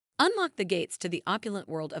Unlock the gates to the opulent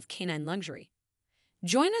world of canine luxury.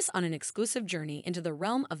 Join us on an exclusive journey into the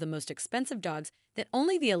realm of the most expensive dogs that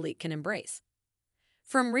only the elite can embrace.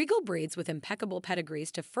 From regal breeds with impeccable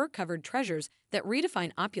pedigrees to fur-covered treasures that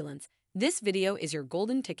redefine opulence, this video is your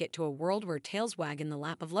golden ticket to a world where tails wag in the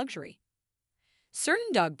lap of luxury.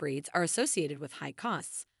 Certain dog breeds are associated with high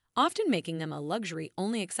costs, often making them a luxury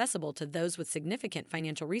only accessible to those with significant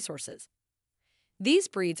financial resources. These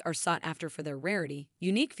breeds are sought after for their rarity,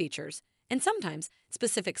 unique features, and sometimes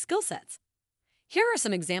specific skill sets. Here are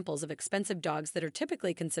some examples of expensive dogs that are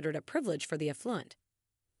typically considered a privilege for the affluent.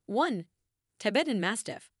 1. Tibetan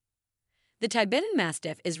Mastiff. The Tibetan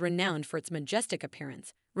Mastiff is renowned for its majestic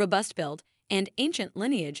appearance, robust build, and ancient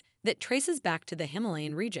lineage that traces back to the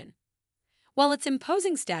Himalayan region. While its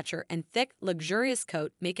imposing stature and thick, luxurious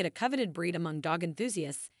coat make it a coveted breed among dog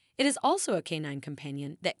enthusiasts, it is also a canine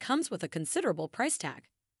companion that comes with a considerable price tag.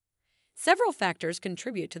 Several factors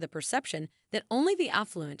contribute to the perception that only the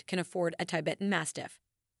affluent can afford a Tibetan Mastiff.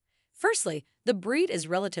 Firstly, the breed is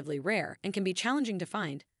relatively rare and can be challenging to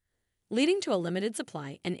find, leading to a limited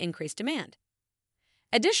supply and increased demand.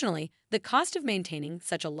 Additionally, the cost of maintaining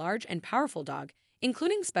such a large and powerful dog,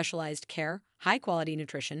 including specialized care, high-quality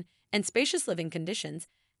nutrition, and spacious living conditions,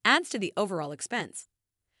 adds to the overall expense.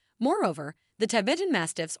 Moreover, the Tibetan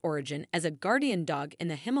Mastiff's origin as a guardian dog in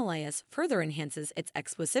the Himalayas further enhances its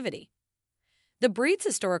exclusivity. The breed's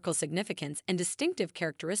historical significance and distinctive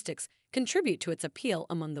characteristics contribute to its appeal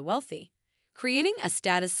among the wealthy, creating a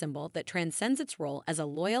status symbol that transcends its role as a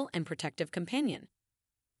loyal and protective companion.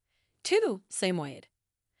 2. Samoyed.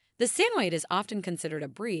 The Samoyed is often considered a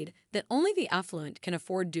breed that only the affluent can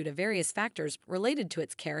afford due to various factors related to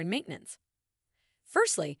its care and maintenance.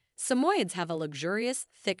 Firstly, Samoyeds have a luxurious,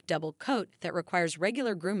 thick double coat that requires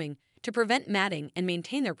regular grooming to prevent matting and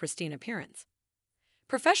maintain their pristine appearance.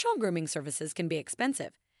 Professional grooming services can be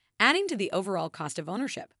expensive, adding to the overall cost of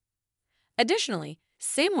ownership. Additionally,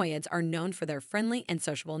 Samoyeds are known for their friendly and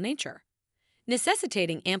sociable nature,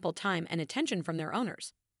 necessitating ample time and attention from their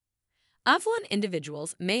owners. Affluent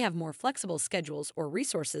individuals may have more flexible schedules or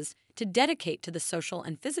resources to dedicate to the social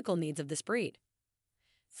and physical needs of this breed.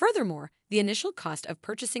 Furthermore, the initial cost of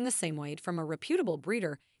purchasing a Samoyed from a reputable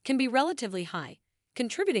breeder can be relatively high,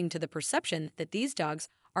 contributing to the perception that these dogs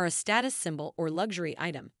are a status symbol or luxury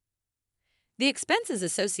item. The expenses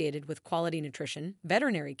associated with quality nutrition,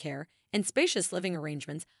 veterinary care, and spacious living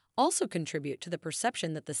arrangements also contribute to the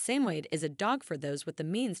perception that the Samoyed is a dog for those with the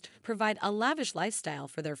means to provide a lavish lifestyle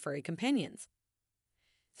for their furry companions.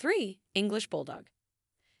 3. English Bulldog.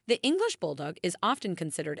 The English Bulldog is often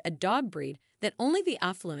considered a dog breed that only the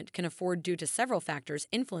affluent can afford due to several factors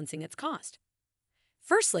influencing its cost.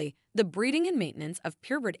 Firstly, the breeding and maintenance of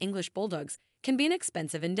purebred English Bulldogs can be an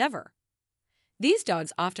expensive endeavor. These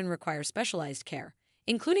dogs often require specialized care,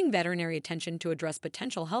 including veterinary attention to address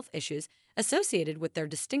potential health issues associated with their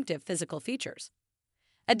distinctive physical features.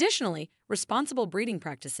 Additionally, responsible breeding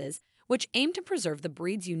practices, which aim to preserve the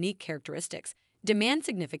breed's unique characteristics, demand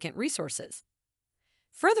significant resources.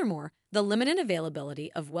 Furthermore, the limited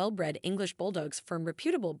availability of well-bred English Bulldogs from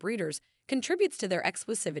reputable breeders contributes to their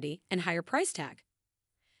exclusivity and higher price tag.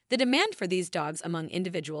 The demand for these dogs among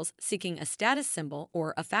individuals seeking a status symbol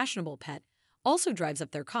or a fashionable pet also drives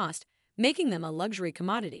up their cost, making them a luxury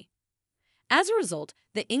commodity. As a result,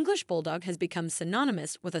 the English Bulldog has become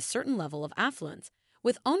synonymous with a certain level of affluence,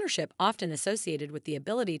 with ownership often associated with the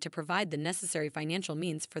ability to provide the necessary financial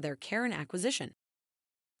means for their care and acquisition.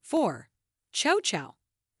 4. Chow Chow.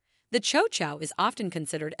 The Chow Chow is often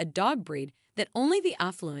considered a dog breed that only the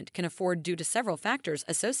affluent can afford due to several factors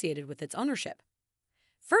associated with its ownership.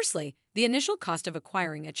 Firstly, the initial cost of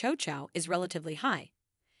acquiring a Chow Chow is relatively high,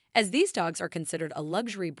 as these dogs are considered a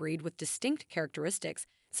luxury breed with distinct characteristics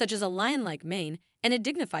such as a lion-like mane and a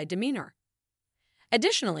dignified demeanor.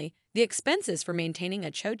 Additionally, the expenses for maintaining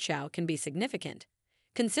a Chow Chow can be significant,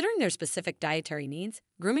 considering their specific dietary needs,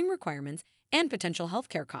 grooming requirements, and potential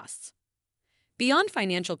healthcare costs. Beyond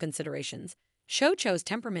financial considerations, Chow Chow's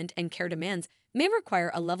temperament and care demands may require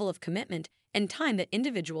a level of commitment and time that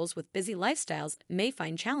individuals with busy lifestyles may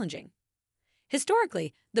find challenging.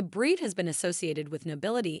 Historically, the breed has been associated with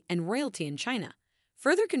nobility and royalty in China,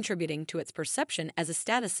 further contributing to its perception as a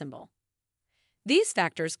status symbol. These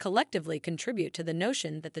factors collectively contribute to the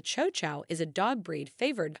notion that the Chow Chow is a dog breed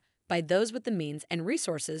favored by those with the means and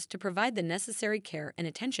resources to provide the necessary care and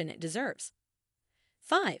attention it deserves.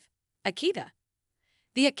 5. Akita.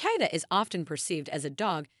 The Akita is often perceived as a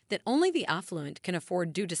dog that only the affluent can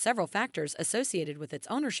afford due to several factors associated with its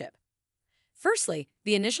ownership. Firstly,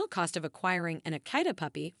 the initial cost of acquiring an Akita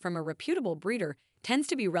puppy from a reputable breeder tends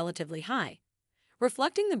to be relatively high,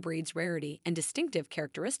 reflecting the breed's rarity and distinctive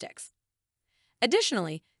characteristics.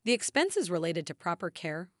 Additionally, the expenses related to proper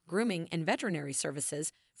care, grooming, and veterinary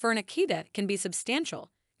services for an Akita can be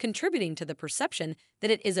substantial, contributing to the perception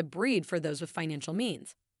that it is a breed for those with financial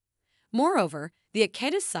means. Moreover, the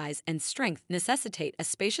Akita's size and strength necessitate a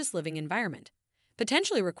spacious living environment,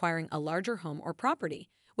 potentially requiring a larger home or property,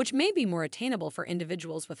 which may be more attainable for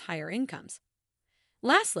individuals with higher incomes.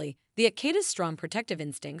 Lastly, the Akita's strong protective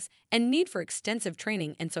instincts and need for extensive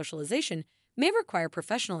training and socialization may require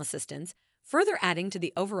professional assistance, further adding to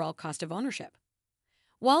the overall cost of ownership.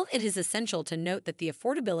 While it is essential to note that the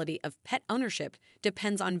affordability of pet ownership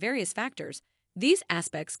depends on various factors, these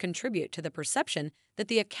aspects contribute to the perception that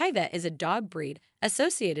the Akita is a dog breed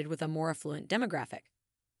associated with a more affluent demographic.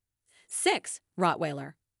 6.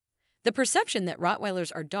 Rottweiler. The perception that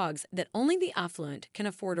Rottweilers are dogs that only the affluent can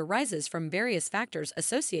afford arises from various factors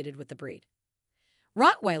associated with the breed.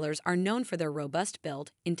 Rottweilers are known for their robust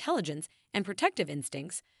build, intelligence, and protective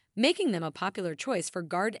instincts, making them a popular choice for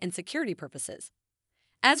guard and security purposes.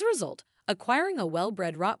 As a result, acquiring a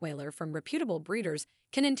well-bred Rottweiler from reputable breeders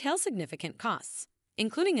can entail significant costs,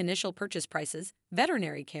 including initial purchase prices,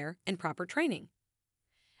 veterinary care, and proper training.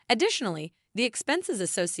 Additionally, the expenses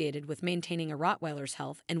associated with maintaining a Rottweiler's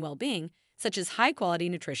health and well-being, such as high-quality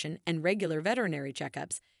nutrition and regular veterinary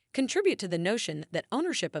checkups, contribute to the notion that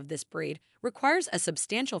ownership of this breed requires a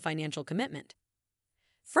substantial financial commitment.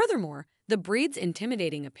 Furthermore, the breed's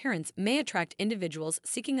intimidating appearance may attract individuals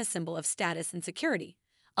seeking a symbol of status and security,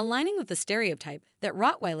 aligning with the stereotype that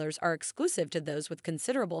Rottweilers are exclusive to those with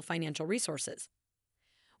considerable financial resources.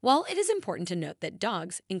 While it is important to note that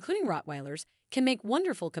dogs, including Rottweilers, can make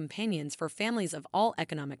wonderful companions for families of all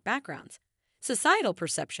economic backgrounds, societal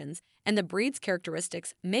perceptions and the breed's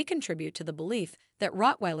characteristics may contribute to the belief that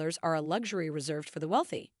Rottweilers are a luxury reserved for the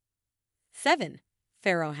wealthy. 7.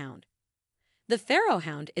 Pharaoh Hound. The Pharaoh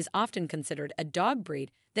Hound is often considered a dog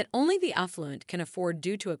breed that only the affluent can afford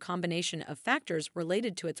due to a combination of factors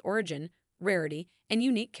related to its origin, rarity, and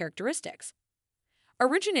unique characteristics.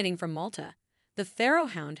 Originating from Malta, the Pharaoh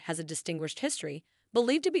Hound has a distinguished history,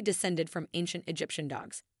 believed to be descended from ancient Egyptian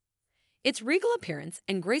dogs. Its regal appearance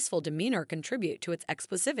and graceful demeanor contribute to its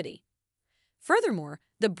exclusivity. Furthermore,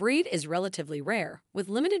 the breed is relatively rare, with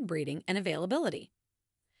limited breeding and availability.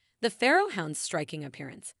 The Pharaoh Hound's striking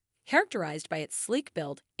appearance, characterized by its sleek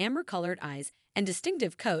build, amber-colored eyes, and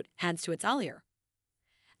distinctive coat, adds to its allure.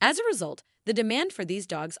 As a result, the demand for these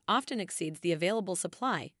dogs often exceeds the available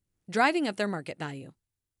supply, driving up their market value.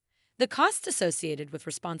 The costs associated with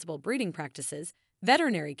responsible breeding practices,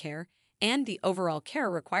 veterinary care, and the overall care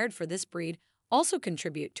required for this breed also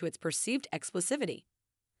contribute to its perceived exclusivity.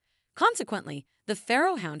 Consequently, the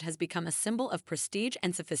Pharaoh Hound has become a symbol of prestige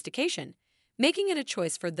and sophistication, making it a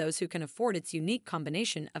choice for those who can afford its unique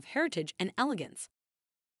combination of heritage and elegance.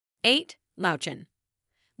 8. Lauchin.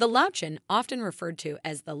 The Lauchin, often referred to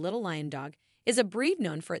as the little lion dog, is a breed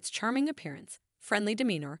known for its charming appearance, friendly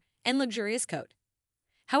demeanor, and luxurious coat.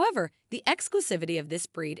 However, the exclusivity of this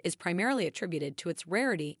breed is primarily attributed to its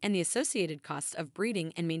rarity and the associated costs of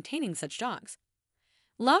breeding and maintaining such dogs.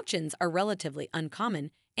 Lauchins are relatively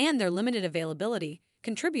uncommon, and their limited availability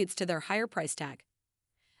contributes to their higher price tag.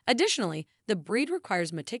 Additionally, the breed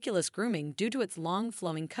requires meticulous grooming due to its long,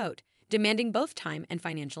 flowing coat, demanding both time and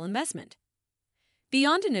financial investment.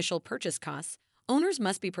 Beyond initial purchase costs, owners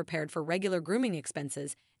must be prepared for regular grooming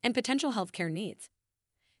expenses and potential healthcare needs.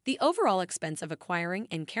 The overall expense of acquiring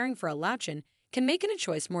and caring for a Lauchin can make it a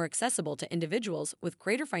choice more accessible to individuals with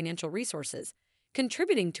greater financial resources,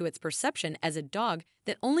 contributing to its perception as a dog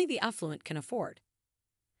that only the affluent can afford.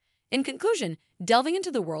 In conclusion, delving into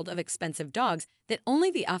the world of expensive dogs that only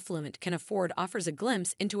the affluent can afford offers a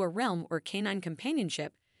glimpse into a realm where canine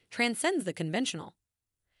companionship transcends the conventional.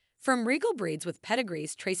 From regal breeds with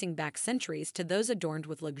pedigrees tracing back centuries to those adorned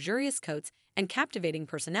with luxurious coats and captivating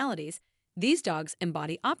personalities, these dogs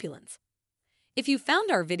embody opulence. If you found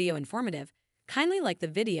our video informative, kindly like the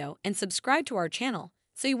video and subscribe to our channel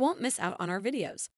so you won't miss out on our videos.